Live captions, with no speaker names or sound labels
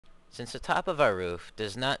Since the top of our roof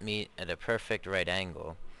does not meet at a perfect right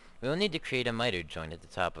angle, we will need to create a miter joint at the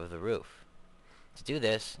top of the roof. To do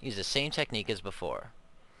this, use the same technique as before.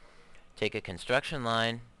 Take a construction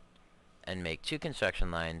line and make two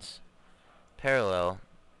construction lines parallel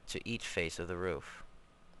to each face of the roof.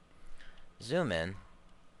 Zoom in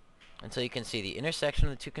until you can see the intersection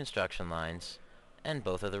of the two construction lines and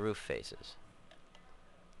both of the roof faces.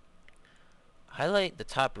 Highlight the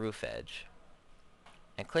top roof edge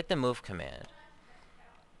and click the Move command.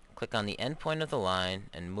 Click on the end point of the line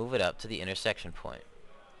and move it up to the intersection point.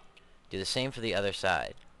 Do the same for the other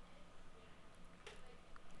side.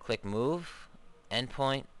 Click Move,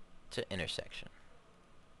 Endpoint to Intersection.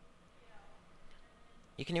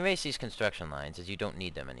 You can erase these construction lines as you don't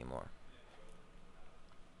need them anymore.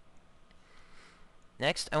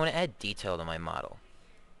 Next, I want to add detail to my model.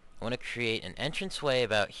 I want to create an entranceway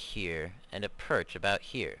about here and a perch about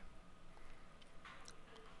here.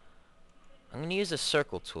 I'm going to use the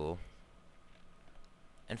circle tool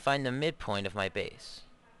and find the midpoint of my base.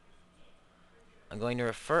 I'm going to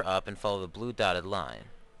refer up and follow the blue dotted line,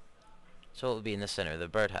 so it will be in the center of the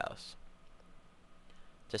birdhouse.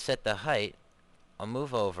 To set the height, I'll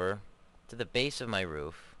move over to the base of my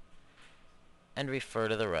roof and refer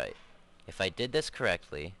to the right. If I did this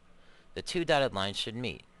correctly, the two dotted lines should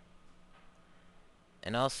meet.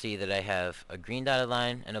 And I'll see that I have a green dotted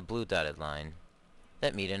line and a blue dotted line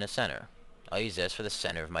that meet in a center. I'll use this for the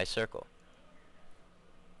center of my circle.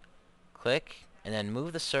 Click and then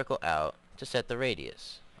move the circle out to set the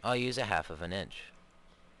radius. I'll use 1/2 inch.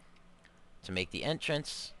 To make the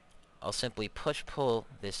entrance, I'll simply push-pull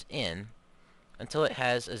this in until it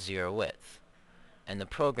has a 0 width, and the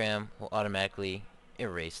program will automatically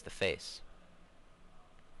erase the face.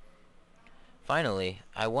 Finally,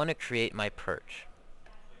 I want to create my perch.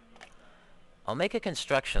 I'll make a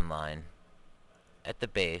construction line at the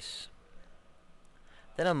base,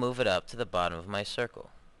 then I'll move it up to the bottom of my circle.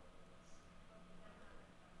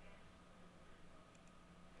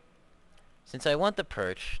 Since I want the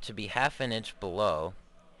perch to be 1/2 inch below,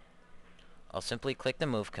 I'll simply click the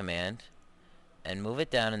Move command and move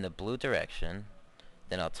it down in the blue direction,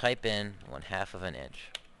 then I'll type in 1/2 inch.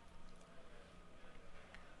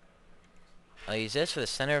 I'll use this for the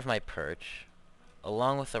center of my perch,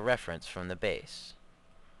 along with a reference from the base.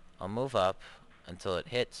 I'll move up until it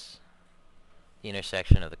hits the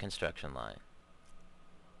intersection of the construction line.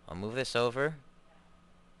 I'll move this over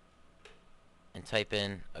and type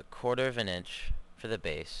in 1/4 inch for the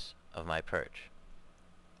base of my perch.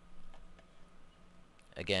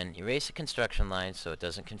 Again, erase the construction line so it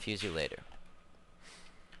doesn't confuse you later.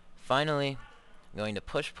 Finally, I'm going to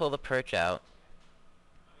push-pull the perch out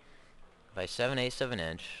by 7/8 of an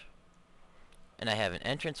inch, and I have an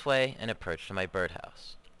entranceway and a perch to my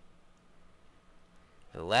birdhouse.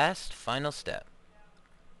 The last final step.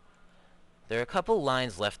 There are a couple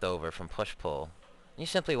lines left over from push-pull, and you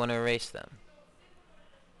simply want to erase them.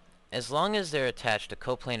 As long as they're attached to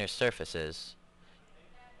coplanar surfaces,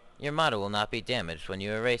 your model will not be damaged when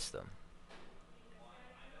you erase them.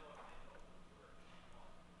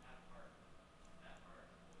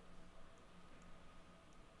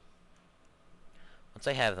 Once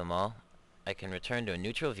I have them all, I can return to a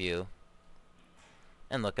neutral view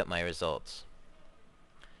and look at my results.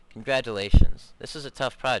 Congratulations, this is a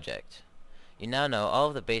tough project. You now know all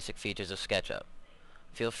of the basic features of SketchUp.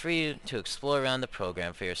 Feel free to explore around the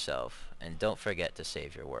program for yourself, and don't forget to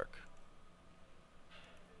save your work.